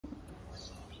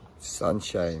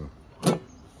Sunshine.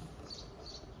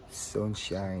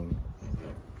 Sunshine.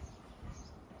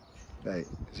 Dai,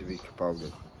 si vede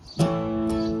Capaldi.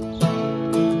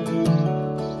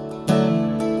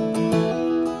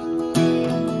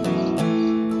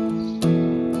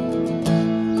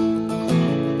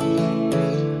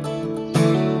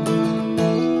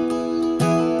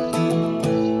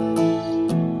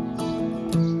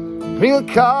 Bring her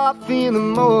coffee in the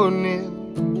morning.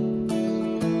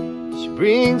 She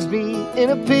brings me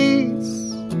inner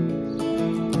peace.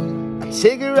 I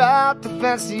take her out to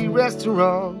fancy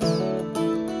restaurants.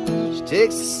 She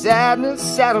takes the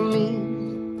sadness out of me.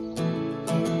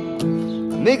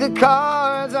 I make her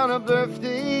cards on her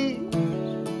birthday.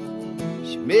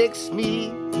 She makes me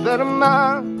a better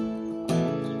man.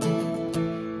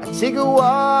 I take her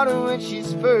water when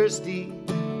she's thirsty.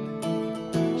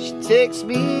 She takes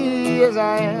me as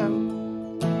I am.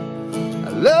 I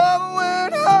love her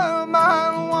when her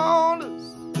mind wanders.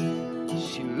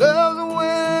 She loves her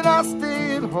when I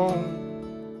stay at home.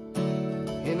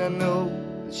 And I know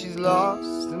that she's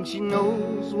lost, and she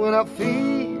knows when I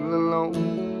feel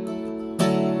alone.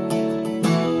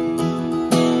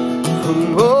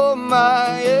 From all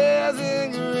my airs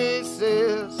and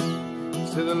graces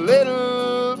to the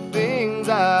little things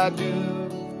I do,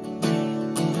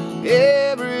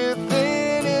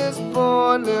 everything is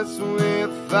pointless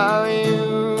without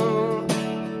you.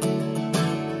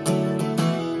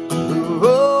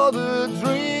 All the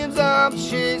dreams I'm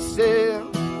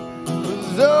chasing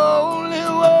was the only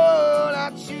one I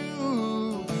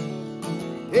choose.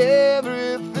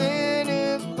 Everything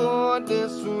is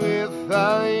pointless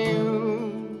without you.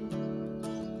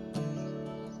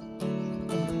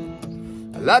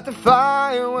 I light the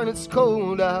fire when it's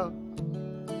cold out.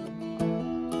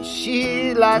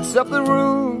 She lights up the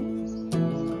room.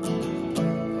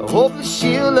 I hope that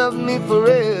she'll love me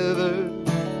forever.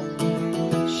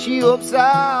 She hopes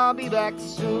I'll be back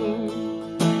soon.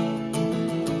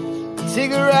 I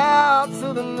take her out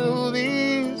to the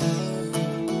movies.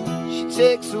 She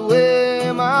takes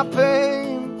away my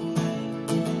pain.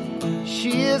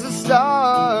 She is the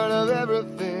start of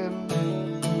everything,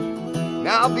 and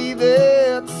I'll be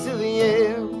there till the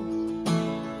end.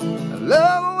 I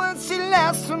love her when she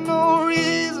laughs for no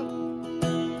reason,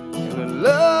 and her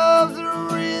love's the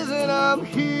reason I'm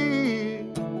here.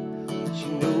 She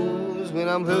knows when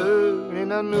I'm hurt,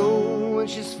 and I know when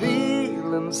she's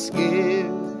feeling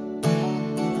scared.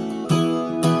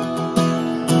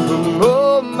 From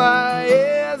all my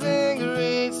airs and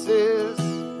graces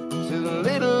to the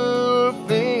little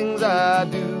things I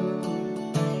do,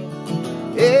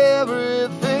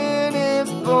 everything is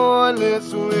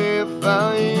pointless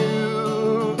without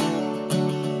you.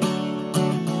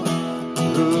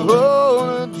 All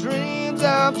the dreams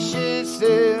I'm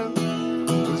chasing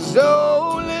was the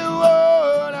only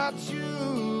one I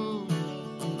choose.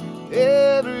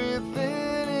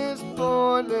 Everything is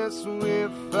pointless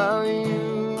without you.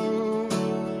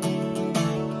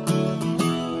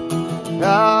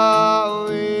 I'll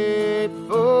wait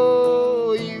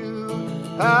for you.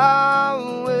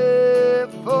 I'll wait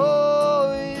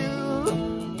for you.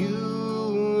 You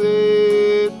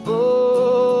wait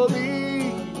for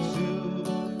me too.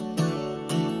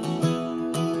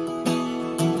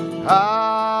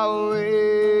 I'll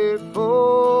wait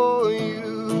for you.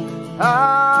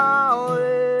 I'll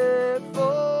wait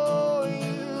for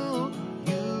you.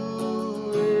 You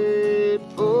wait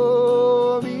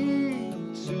for me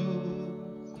too.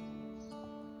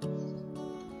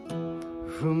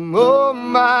 From all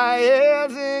my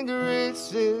airs and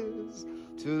graces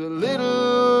to the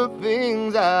little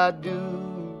things I do,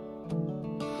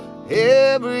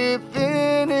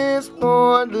 everything is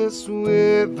pointless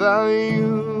without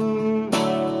you.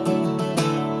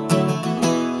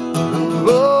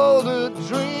 All the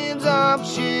dreams I'm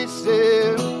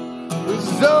chasing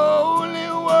was the only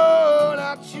one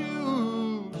I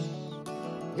choose.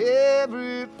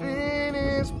 Everything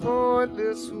is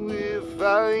pointless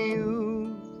without you.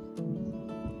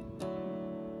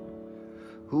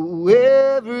 Oh,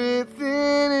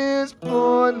 everything is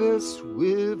pointless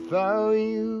without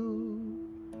you.